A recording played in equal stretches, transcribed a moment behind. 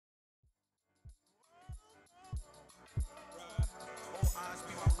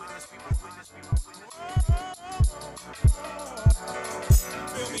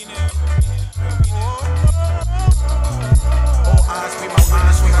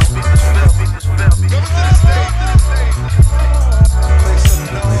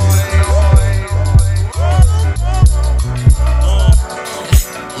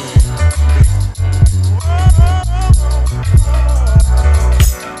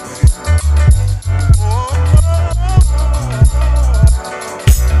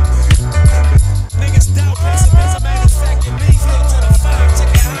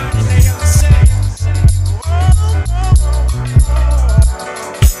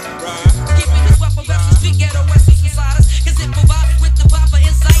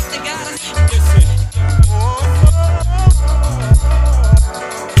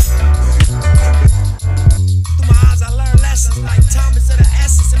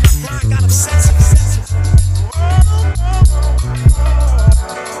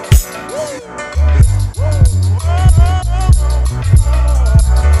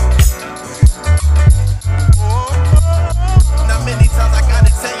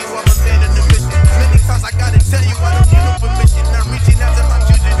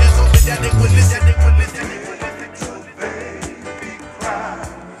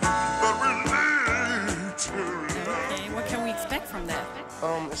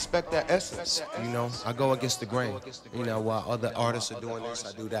Expect that essence, you know. I go against the grain. You know, while other artists are doing this,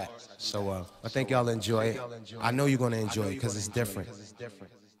 I do that. So I think y'all enjoy it. I know you're gonna enjoy it because it's different.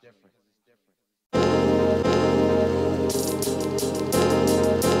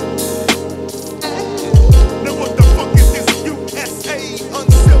 Now what the fuck is this USA?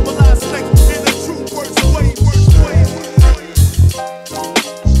 Uncivilized snakes in the true worst way,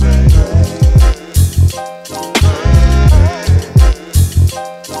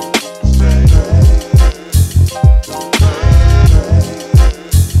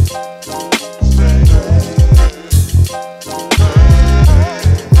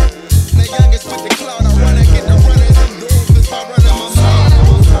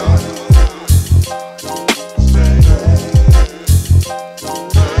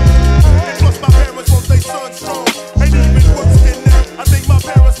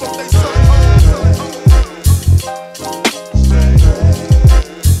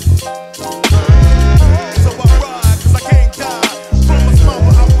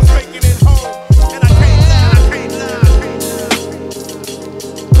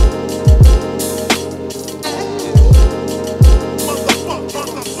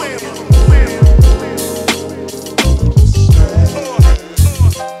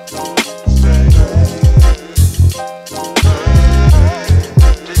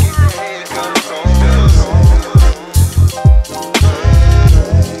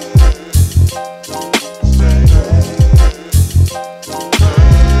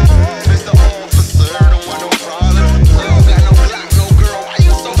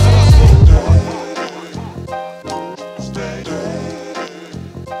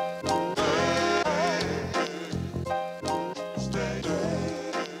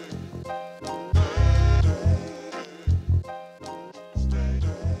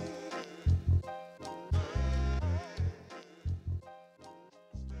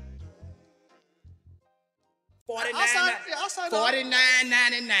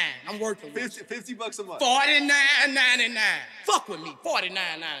 $49.99. I'm working with you. 50 bucks a month. $49.99. Fuck with me.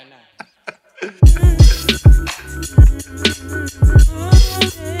 $49.99.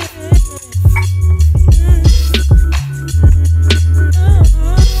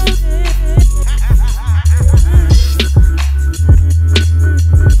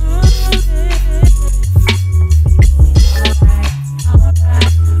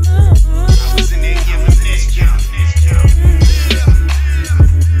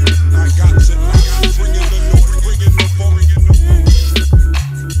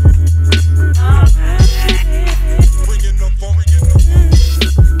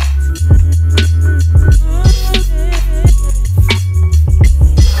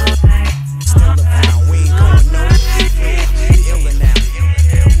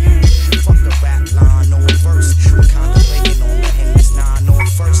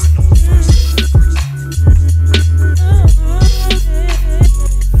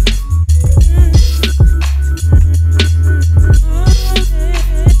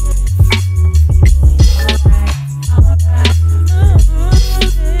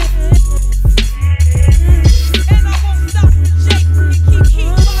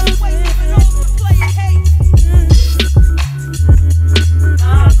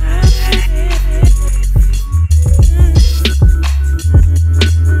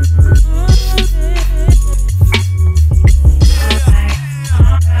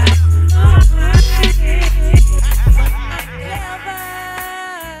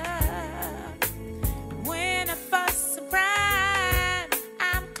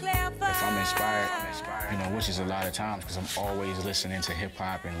 inspired, you know, which is a lot of times because I'm always listening to hip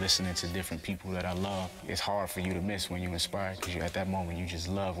hop and listening to different people that I love. It's hard for you to miss when you're inspired because at that moment you just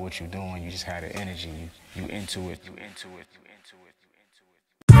love what you're doing. You just have the energy. You into it. You into it. You into it. You into it.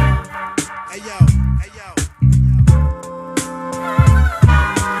 Hey yo, hey yo.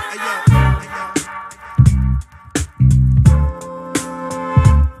 Hey yo, hey yo.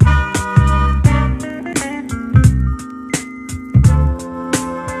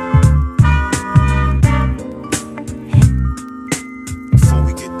 Before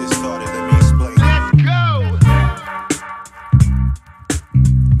we get this started, let me explain. Let's go!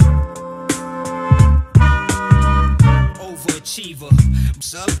 Overachiever,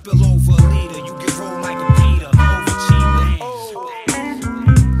 spill over a leader. You can roll like a Peter. Overachiever.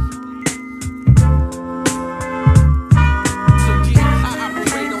 So yeah, I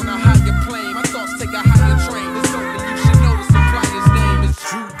operate on a higher plane. My thoughts take a higher train. It's only you should know the supplier's name is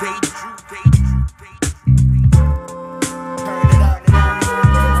True Bait. Turn it up.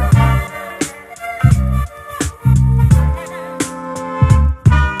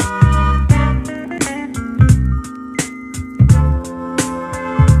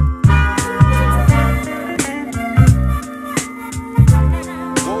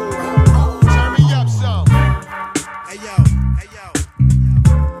 Turn me up some. Hey yo, hey yo.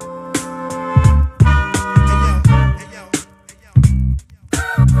 Hey yo, hey yo, hey yo.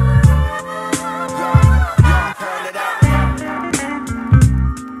 Turn it up.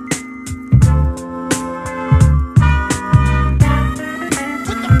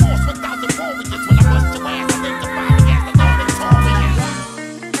 With the force, 1,000 warriors. When I bust your ass, I think the body has the Lord victorious.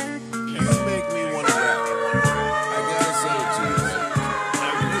 You make me wanna rap. I gotta say it to you. I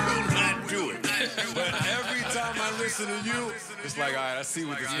will not do it. But every time I listen to you, it's like, all right, I see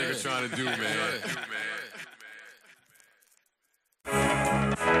what this nigga's trying to do, man.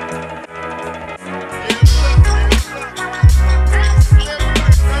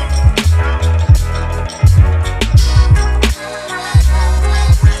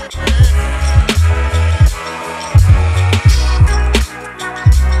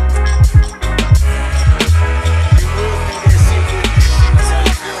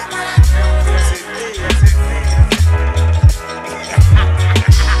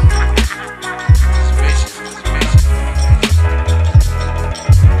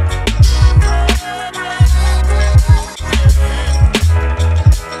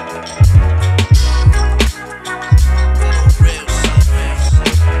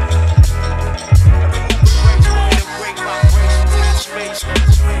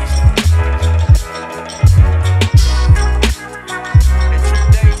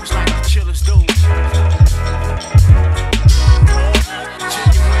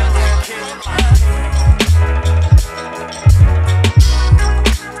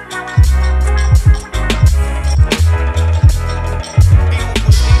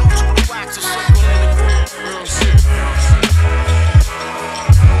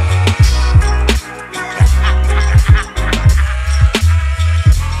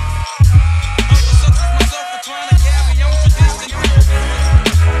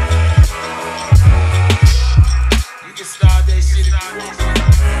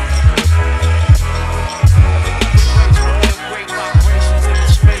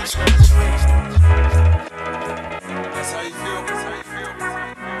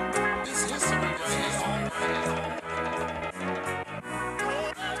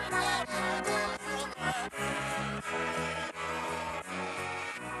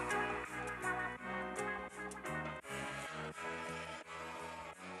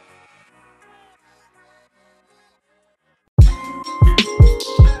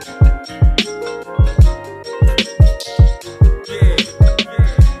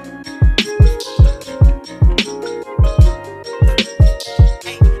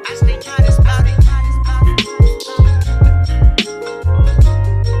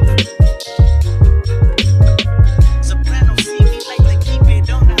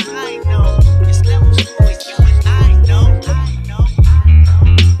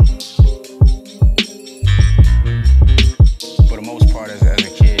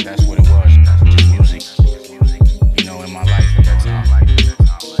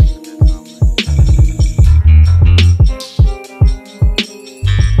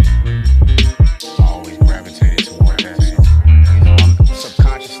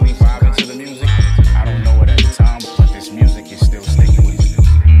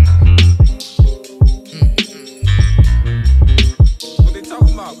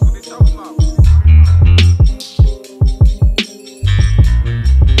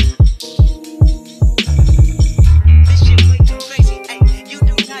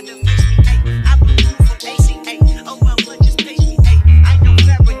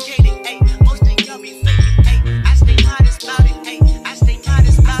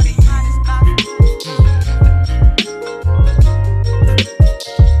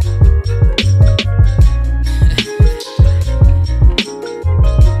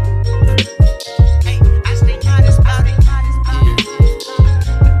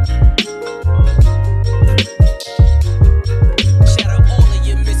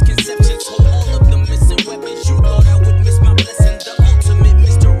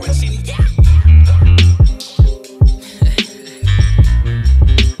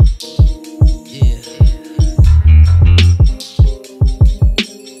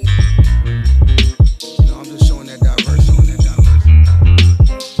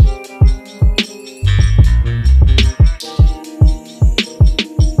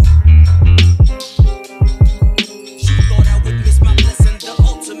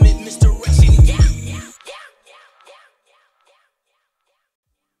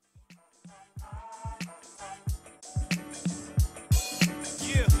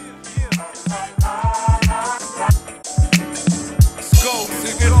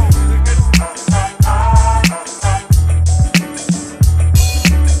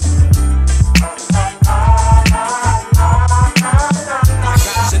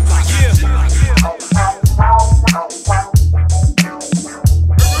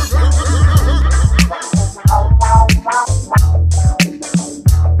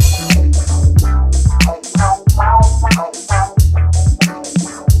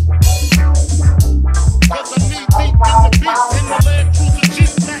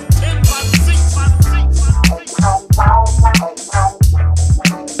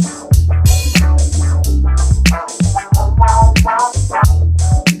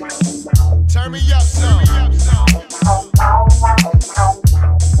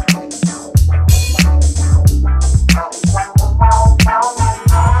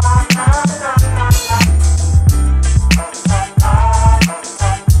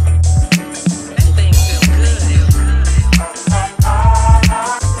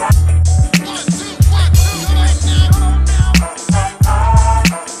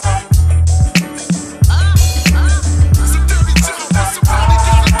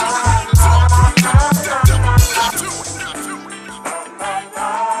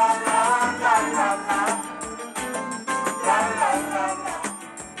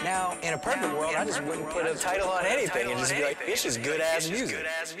 I just wouldn't put a title on anything and just be like, it's just good ass music.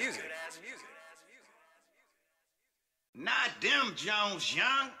 Not them Jones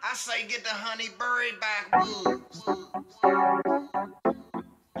Young. I say get the honey berry backwoods.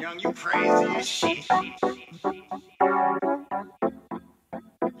 Young, you crazy as shit.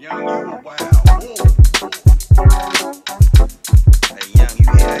 Young, you a wild wolf. Hey, young, you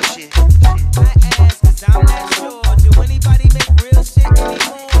hear that shit? I ask, 'cause I'm not sure. Do anybody make real shit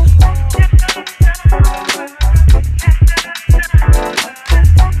anymore?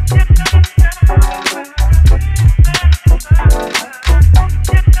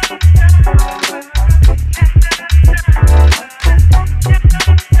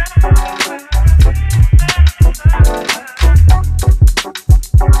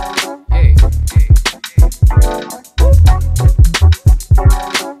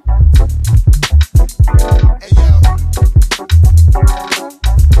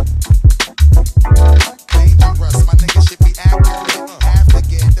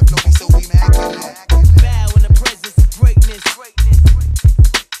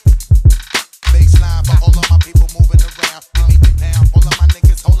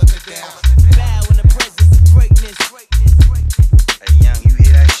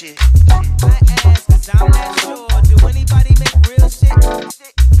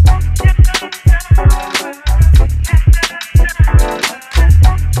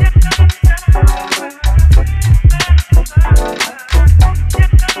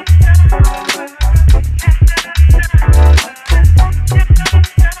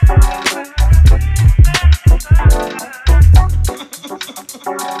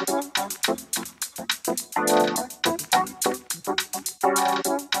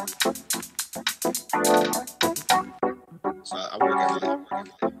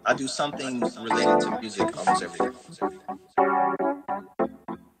 I do something related to music almost every day.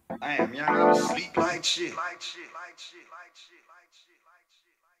 I am young, I was sleep like shit.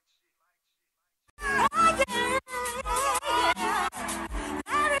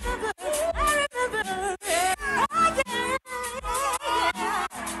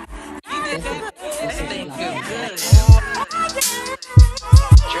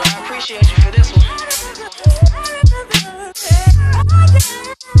 Sure, I appreciate you for this one.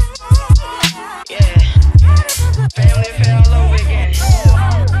 Yeah, family affair all over again.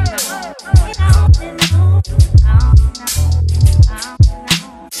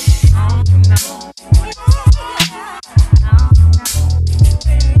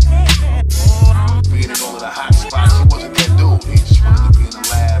 Being in all of the hot spots, he wasn't that dude. He just wanted to be in the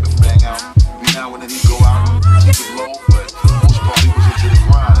lab and bang out. Every now and then he'd go out, keep it low, but for the most part, he was into the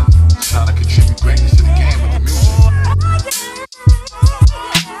grind and just trying to contribute greatness to the game with the music.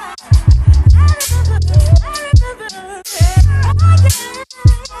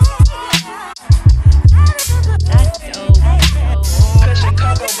 Cushion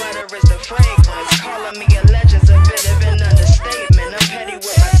cocoa butter is the fragrance. Calling me a legend's a bit of an understatement. I'm petty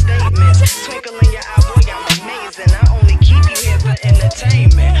with my statements. Twinkle in your eye, boy, I'm amazing. I only keep you here for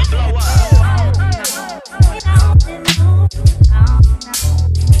entertainment. Blow up.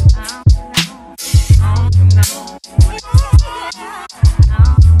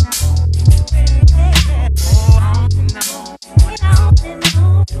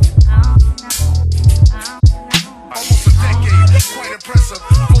 Almost a decade, quite impressive.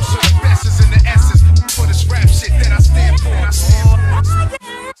 Most of the best is in the essence for this rap shit that I stand for.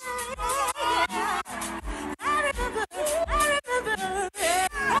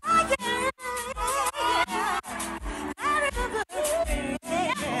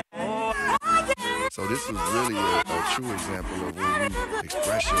 So this was really a true example of when you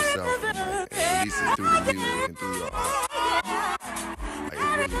express yourself and release it through the music and through your art. Like, it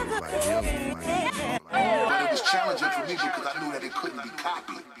really was like healing. But it was challenging for me because I knew that it couldn't be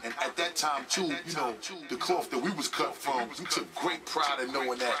copied. And at that time too, you know, the cloth that we was cut from, we took great pride in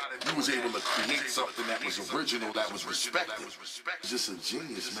knowing that you was able to create something that was original, that was respected. He's just a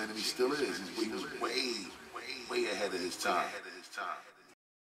genius, man, and he still is. He was way ahead of his time.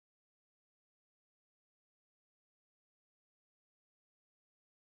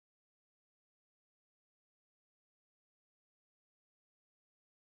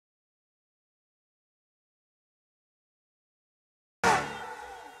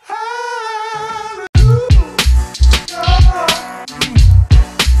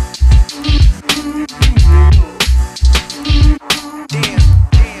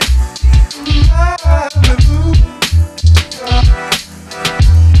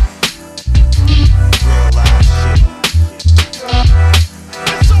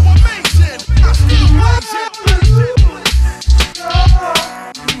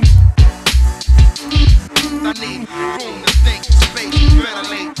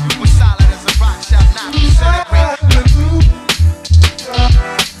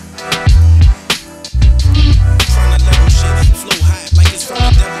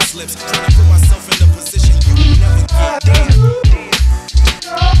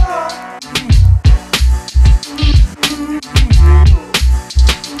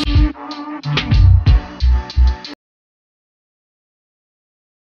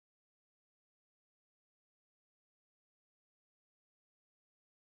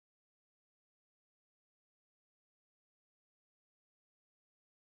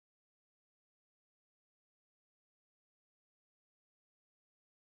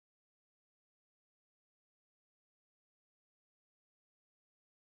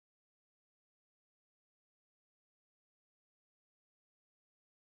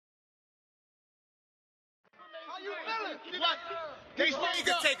 They said he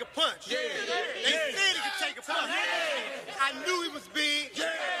could take a punch. They said he could take a punch. I knew he was big.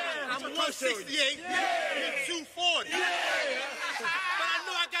 I'm 168. He's 240. But I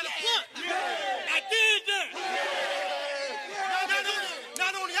know I got a punch. I did that.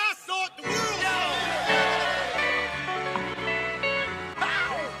 Not only I saw it, the world saw it.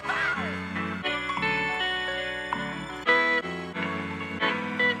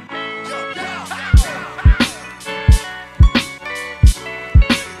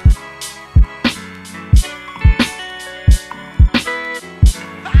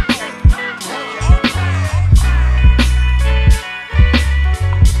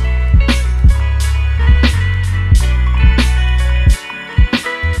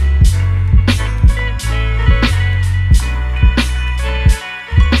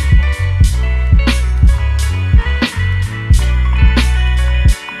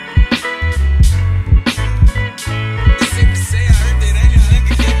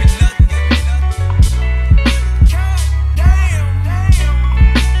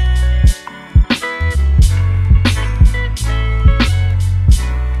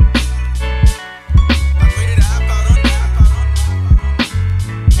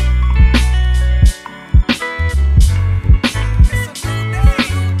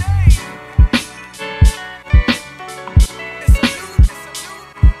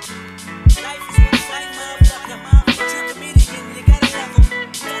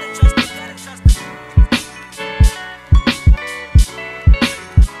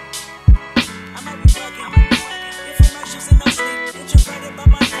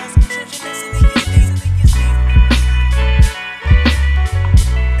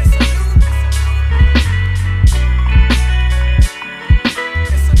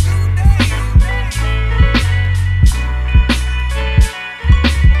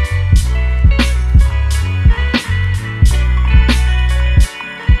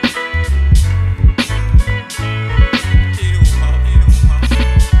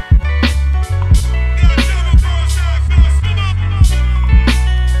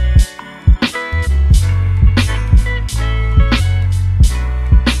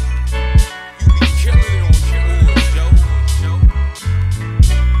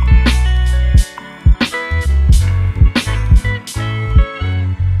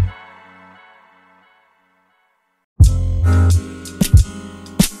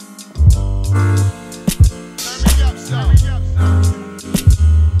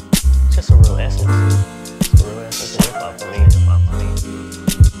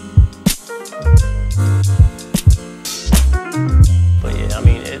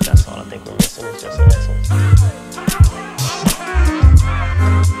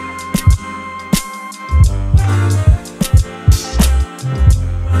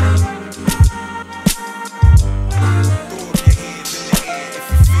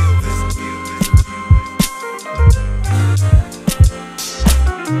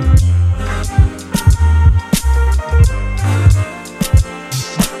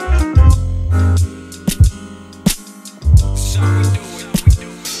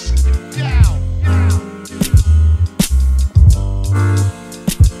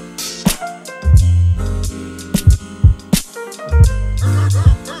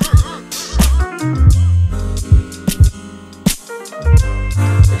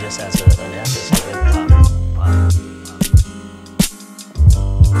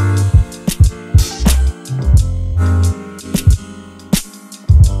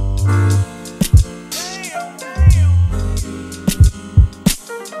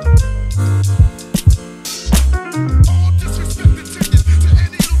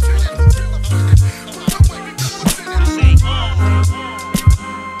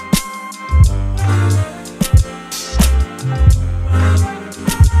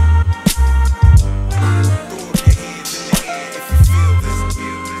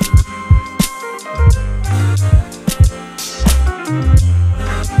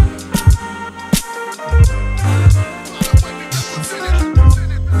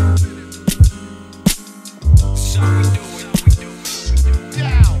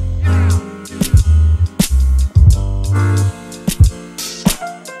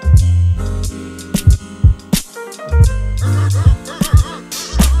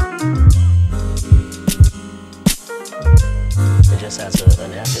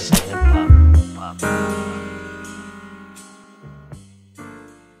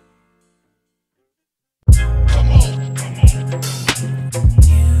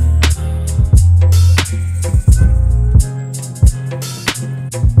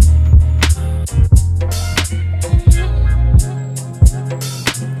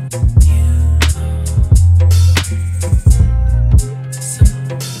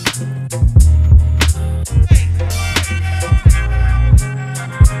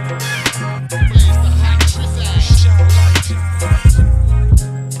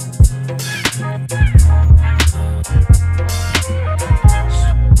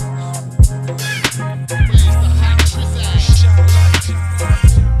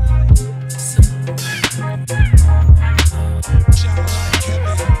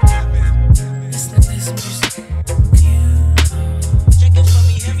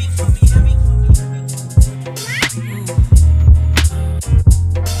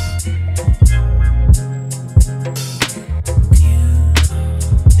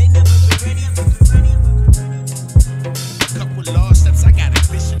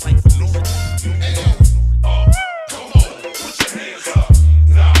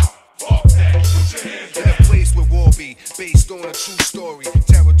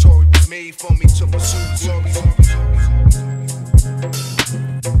 need for me to pursue glory.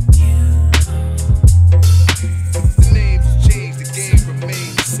 The names changed, the game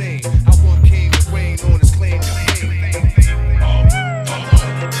remained the same. How one came to reign on his claim to fame.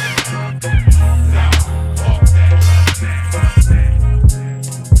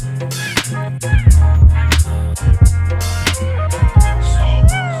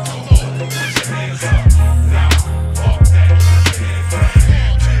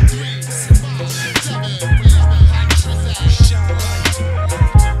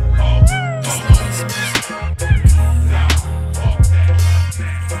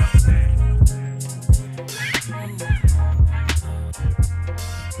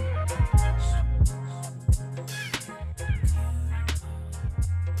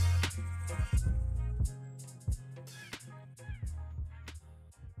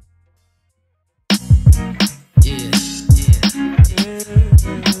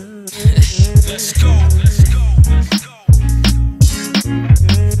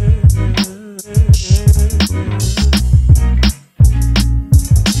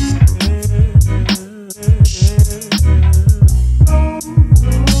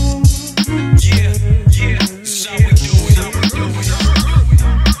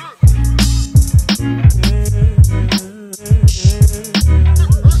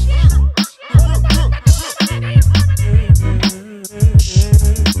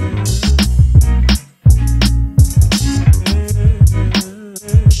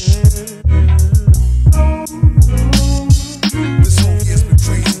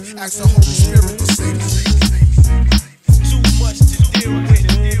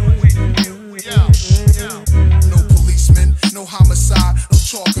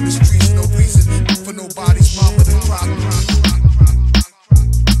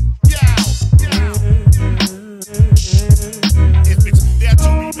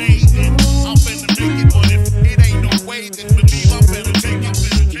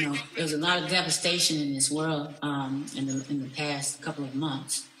 In this world in the past couple of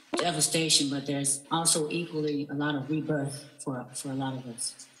months. Devastation, but there's also equally a lot of rebirth for a lot of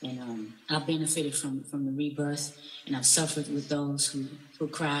us. And I've benefited from the rebirth, and I've suffered with those who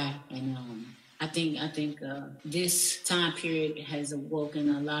cry. And I think this time period has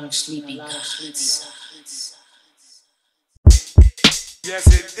awoken a lot of sleepy gods. Yes,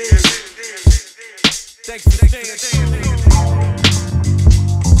 it is. Thanks for staying.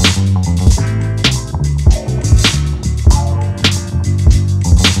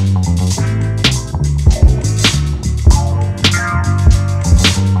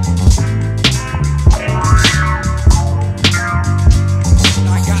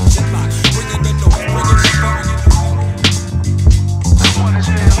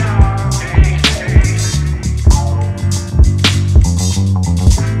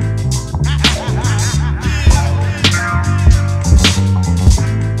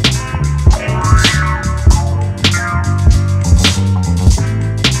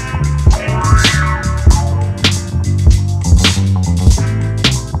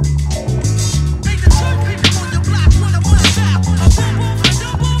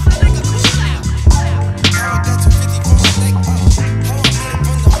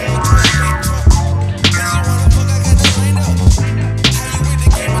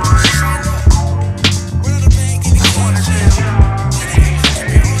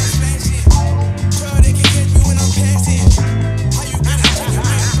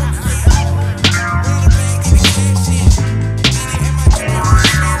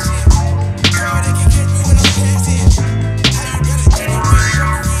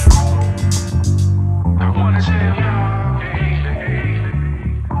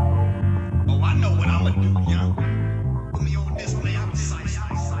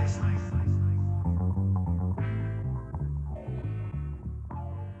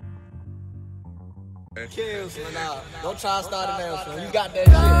 Kills, nah. Don't try to start an else, man. You got that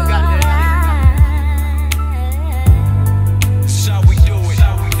shit. This is how we do it.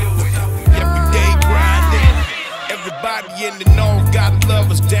 Everyday grinding. Everybody in the know gotta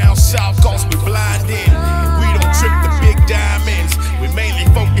love us down south, cause we blinding. We don't trip the big diamonds. We mainly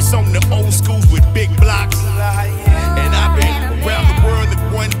focus on the old schools with big blocks. And I've been around the world in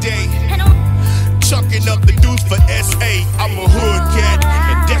one day, chucking up the dudes for SA. I'm a hood cat,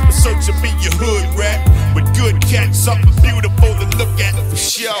 and desperate search to be your hood rat. With good cats, something beautiful to look at for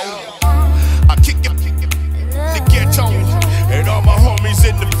show. I kick it in the ghetto, and all my homies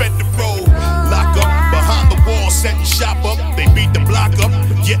in the federal. Lock up behind the wall, setting shop up. They beat the block up,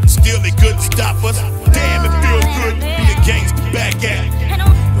 but yet still they good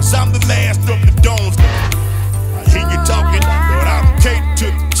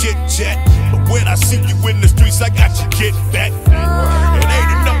get back. It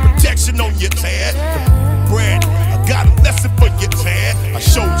ain't enough protection on your tab. Brad, I got a lesson for your tab. I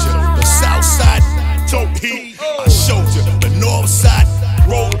showed you the south side, tote heat. I showed you the north side,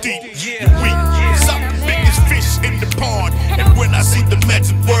 roll deep. You weak, cause I'm the biggest fish in the pond. And when I see the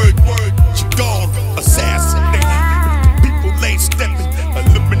magic word,